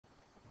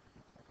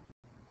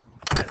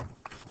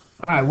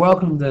Hi,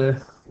 welcome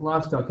to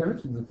Lifestyle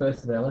Chemistry, the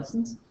first of our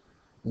lessons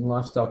in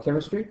lifestyle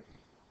chemistry.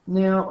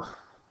 Now,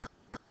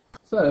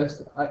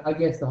 first, I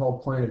guess the whole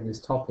point of this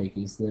topic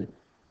is that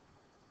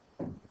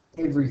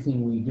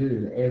everything we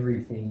do,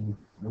 everything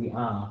we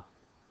are,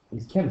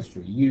 is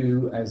chemistry.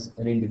 You, as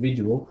an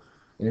individual,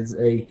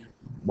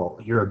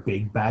 you're a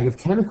big bag of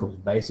chemicals,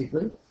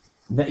 basically.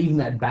 Even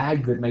that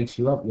bag that makes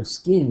you up, your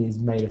skin, is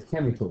made of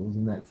chemicals,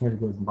 and that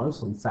chemical is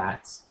mostly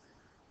fats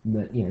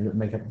that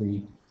make up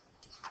the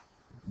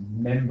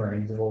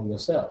membranes of all your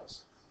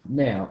cells.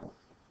 Now,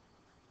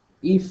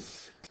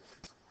 if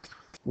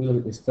we look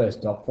at this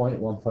first dot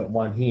point,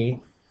 1.1 here,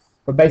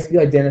 we're basically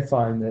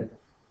identifying that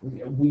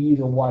we use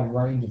a wide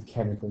range of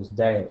chemicals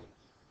daily.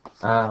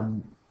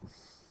 But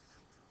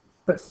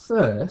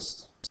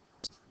first,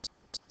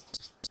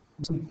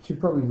 we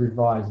should probably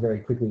revise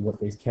very quickly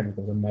what these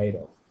chemicals are made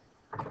of.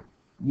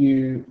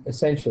 You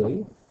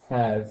essentially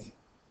have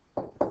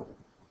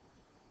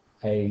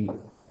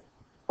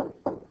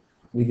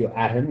with your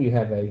atom, you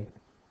have a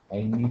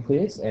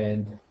nucleus,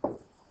 and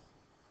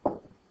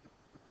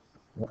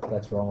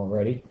that's wrong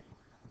already.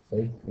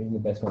 See, even the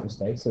best make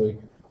mistakes. So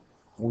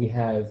we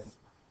have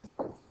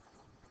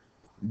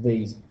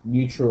these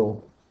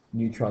neutral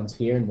neutrons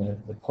here and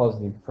the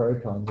positive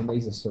protons, and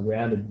these are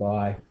surrounded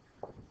by,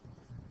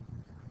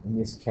 in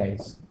this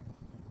case,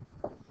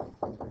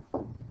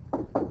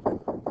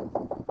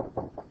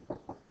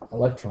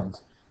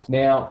 electrons.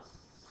 Now,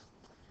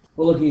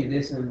 we're looking at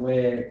this and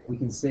where we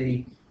can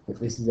see that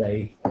this is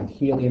a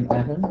helium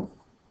atom,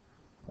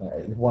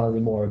 one of the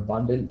more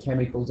abundant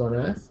chemicals on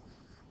Earth,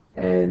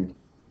 and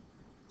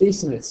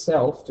this in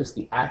itself, just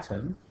the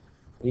atom,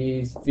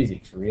 is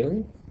physics,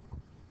 really.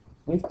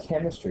 With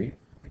chemistry,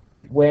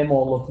 we're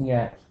more looking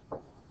at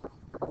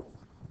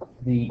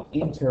the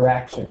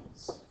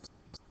interactions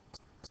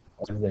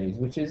of these,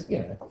 which is,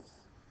 kind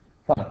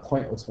of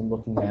pointless when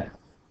looking at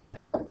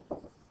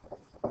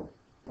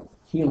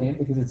helium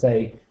because it's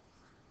a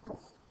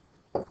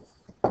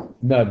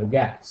noble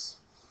gas.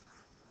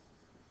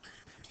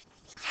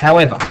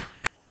 However,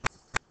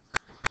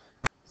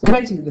 so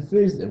basically the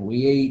foods that we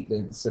eat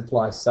that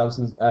supply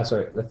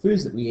the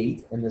foods that we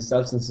eat and the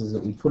substances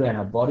that we put in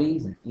our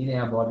bodies and in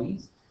our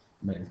bodies,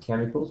 made of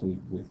chemicals,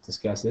 we've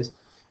discussed this,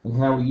 and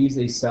how we use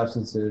these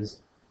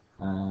substances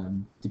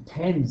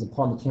depends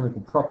upon the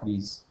chemical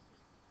properties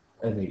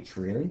of each,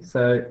 really.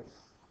 So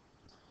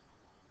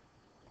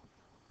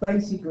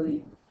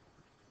basically,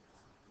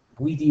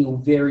 we deal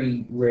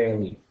very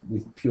rarely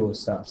with pure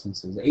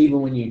substances.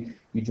 Even when you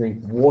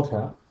drink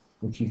water,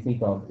 which you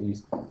think of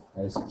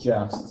as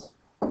just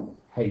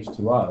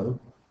H2O,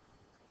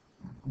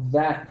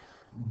 that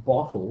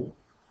bottle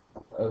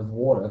of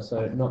water,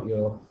 so not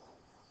your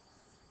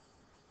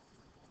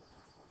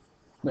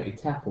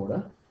tap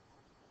water,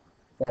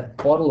 that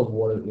bottle of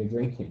water that you're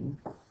drinking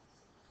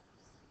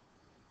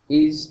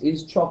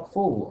is chock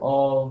full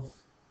of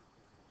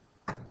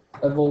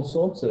all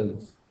sorts of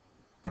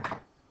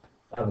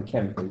other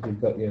chemicals. You've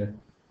got the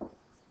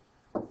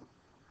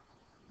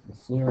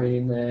fluorine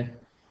in there.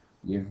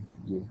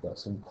 You've got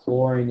some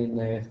chlorine in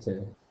there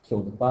to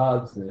kill the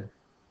bugs. The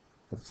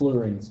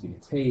fluorine is for your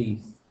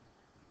teeth.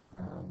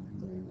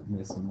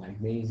 There's some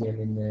magnesium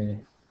in there,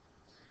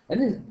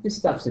 and this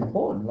stuff's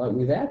important. Like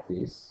without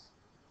this,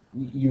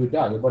 you would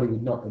die. Your body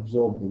would not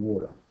absorb the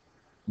water.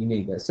 You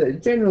need that. So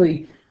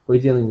generally, we're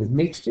dealing with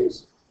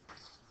mixtures.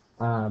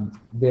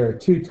 There are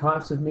two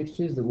types of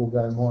mixtures that we'll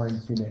go more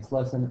into next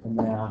lesson, and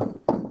they are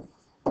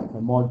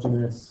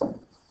homogeneous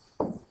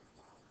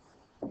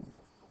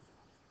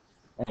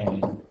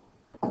and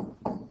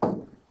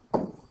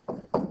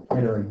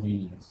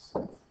heterogeneous.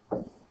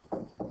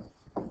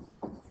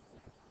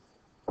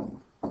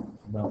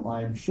 Well,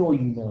 I am sure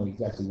you know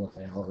exactly what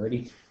they are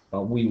already,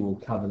 but we will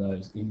cover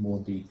those in more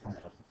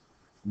detail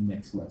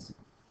next lesson.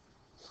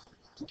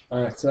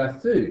 Alright, so our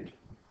food.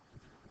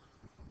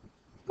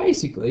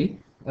 Basically,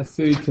 a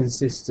food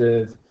consists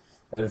of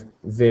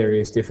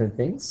various different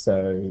things.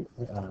 So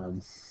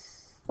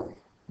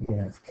you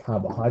have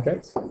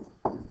carbohydrates.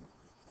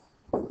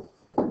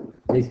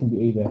 These can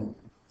be either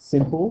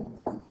simple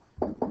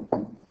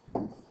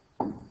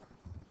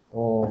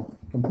or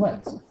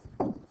complex.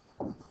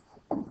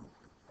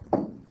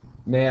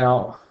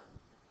 Now,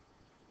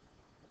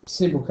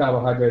 simple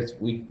carbohydrates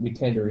we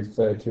tend to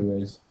refer to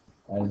as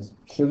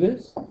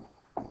sugars.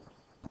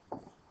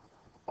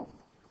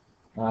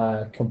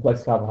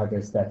 Complex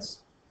carbohydrates,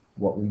 that's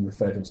what we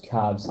refer to as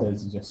carbs, so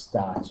these are just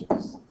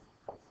starches.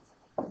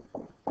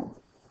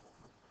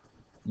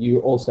 You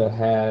also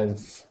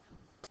have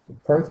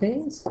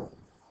proteins.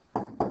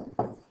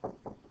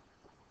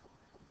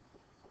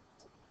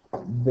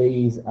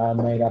 These are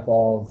made up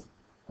of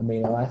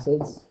amino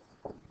acids.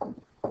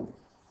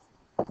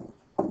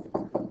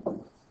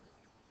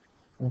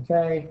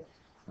 Okay,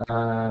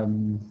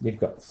 you've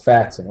got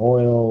fats and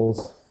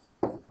oils.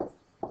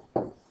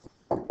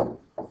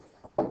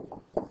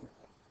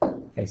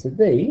 Okay, so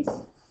these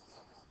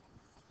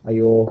are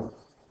your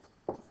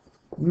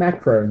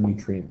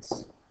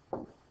macronutrients.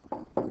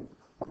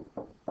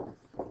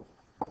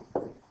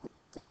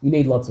 You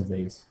need lots of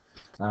these.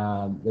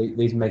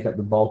 These make up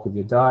the bulk of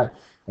your diet,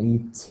 and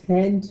you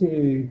tend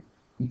to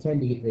get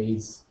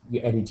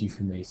your energy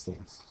from these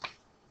things.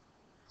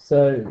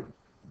 So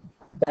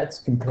that's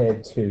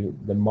compared to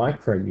the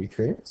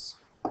micronutrients.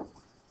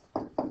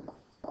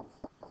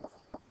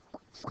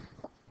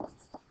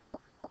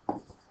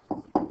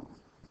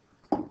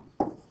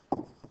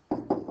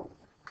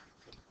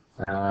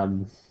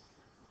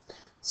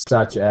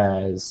 Such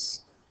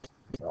as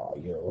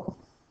your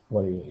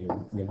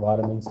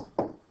vitamins,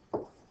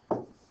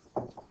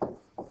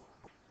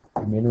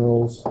 your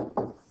minerals.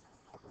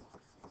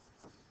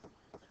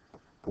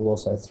 We'll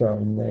also throw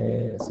in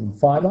there some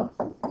fiber.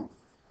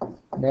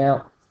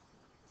 Now,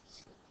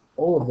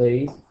 all of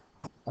these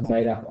are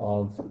made up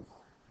of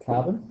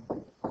carbon,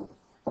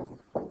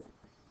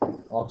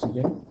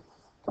 oxygen,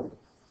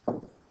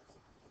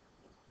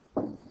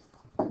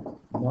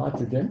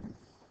 nitrogen,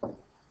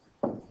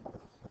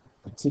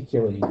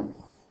 particularly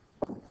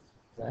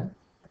that,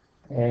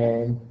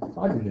 and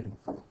hydrogen.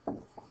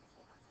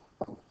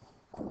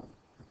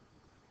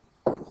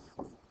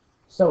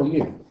 So are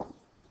you.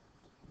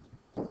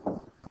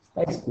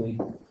 Basically,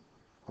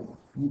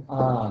 you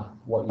are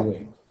what you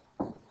eat.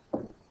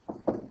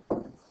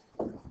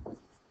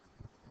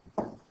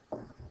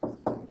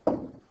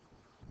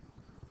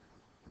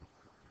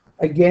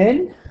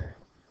 Again,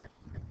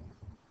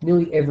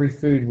 nearly every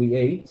food we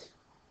eat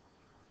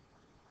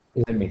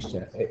is a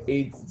mixture.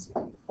 It's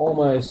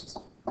almost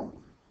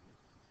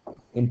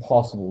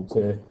impossible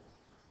to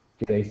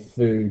get a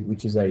food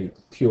which is a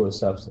pure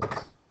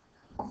substance.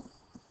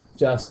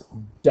 Just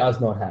does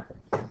not happen.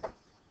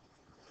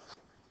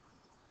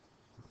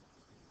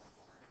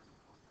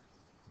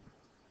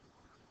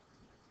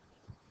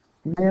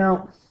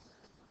 Now,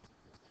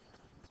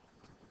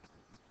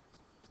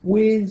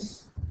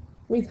 with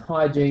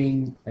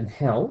hygiene and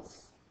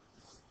health,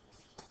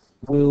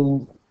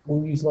 we'll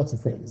use lots of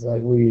things.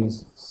 Like we'll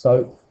use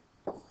soap,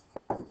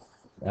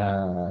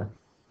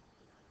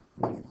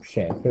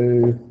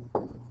 shampoo.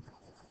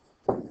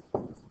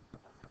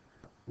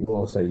 We'll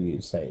also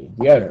use, say,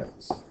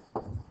 deodorants.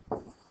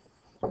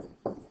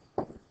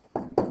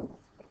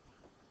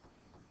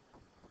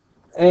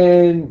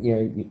 And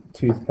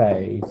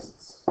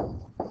toothpastes,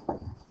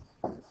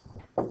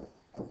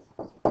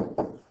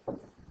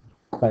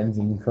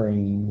 cleansing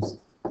creams.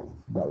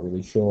 Not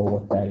really sure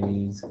what that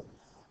is.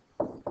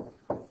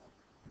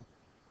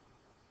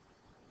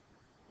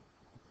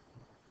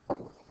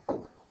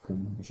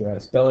 I'm sure how to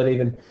spell it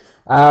even.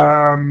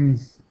 And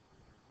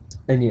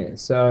yeah,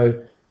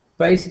 so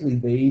basically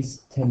these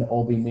tend to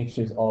all be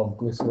mixtures of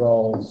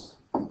glycerols,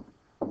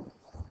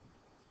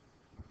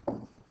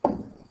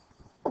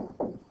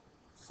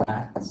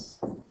 fats,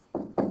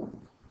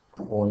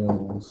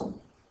 oils,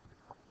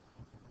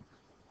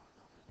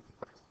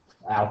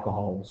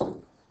 alcohols.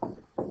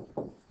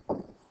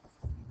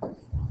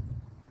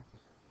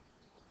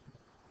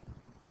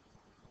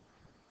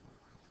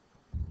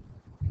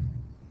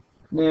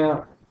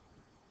 Now,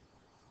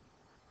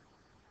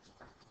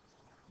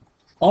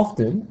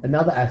 often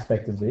another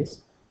aspect of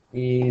this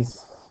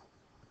is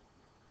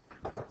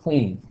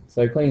cleaning.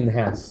 So cleaning the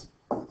house.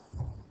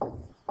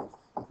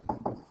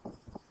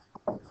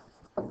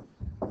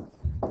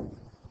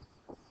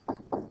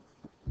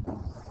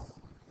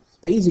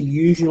 These are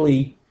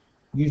usually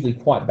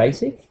quite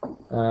basic,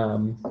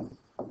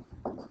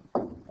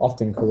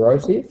 often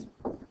corrosive,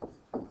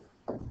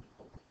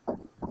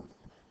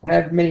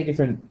 have many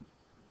different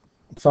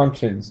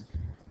functions.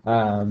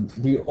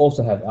 We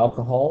also have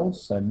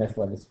alcohols, so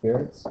methylated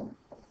spirits.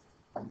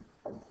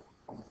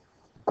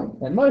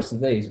 And most of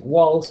these,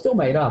 while still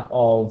made up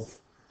of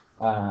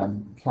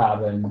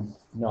carbon,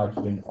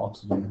 nitrogen,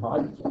 oxygen,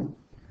 hydrogen,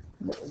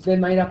 they're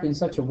made up in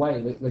such a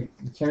way that the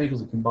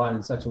chemicals are combined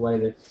in such a way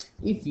that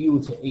if you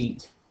were to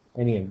eat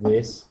any of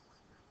this,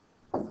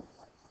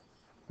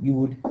 you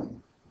would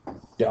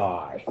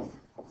die.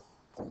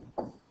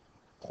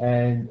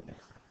 And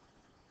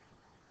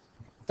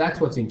that's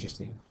what's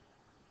interesting.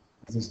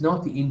 It's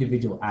not the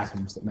individual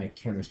atoms that make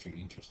chemistry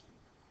interesting.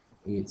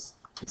 It's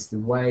the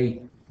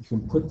way you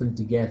can put them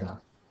together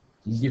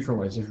in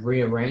different ways, just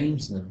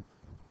rearrange them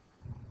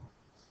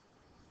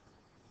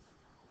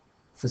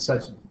for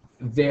such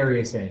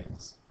various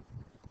ends.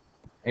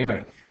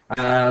 Anyway,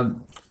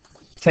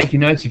 take your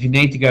notes. If you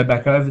need to go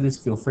back over this,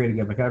 feel free to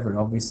go back over it.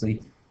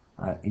 Obviously,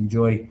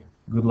 enjoy.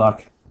 Good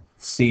luck.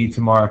 See you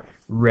tomorrow.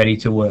 Ready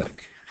to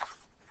work.